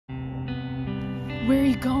Where are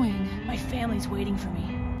you going? My family's waiting for me.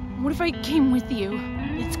 What if I came with you?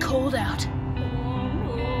 It's cold out.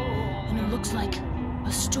 And it looks like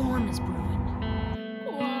a storm is brewing.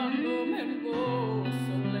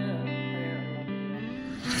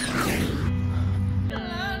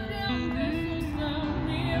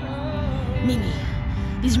 Mimi,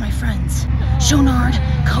 these are my friends. Shonard,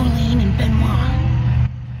 Colleen, and Benoit.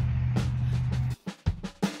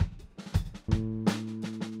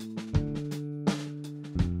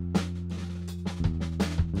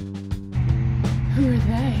 Who are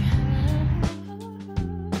they?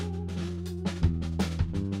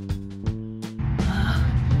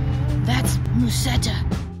 That's Musetta.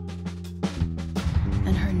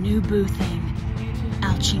 And her new boo thing,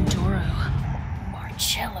 Alcindoro.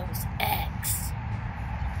 Marcello's ex.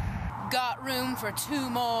 Got room for 2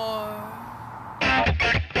 more.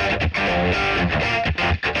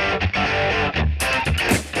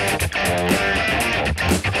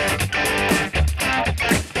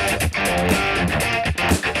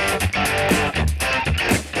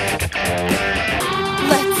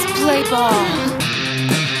 Let's play ball.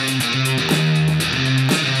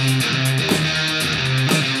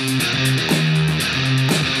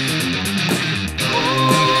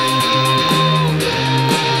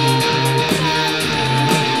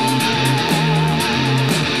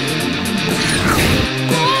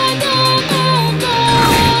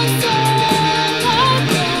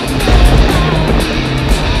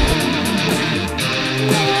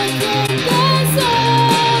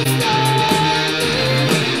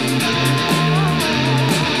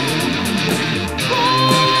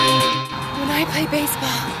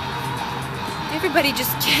 Baseball. Everybody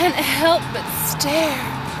just can't help but stare.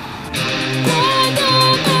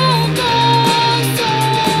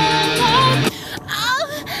 Oh,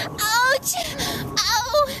 ouch!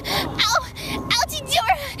 Ow! Ow!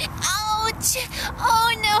 Alcindoro! Ouch! Oh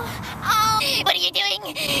no! Oh! What are you doing?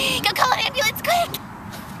 Go call an ambulance, quick!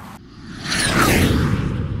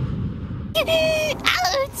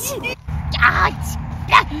 Ouch! Ouch!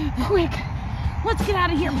 Quick! Let's get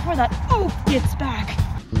out of here before that oaf gets back.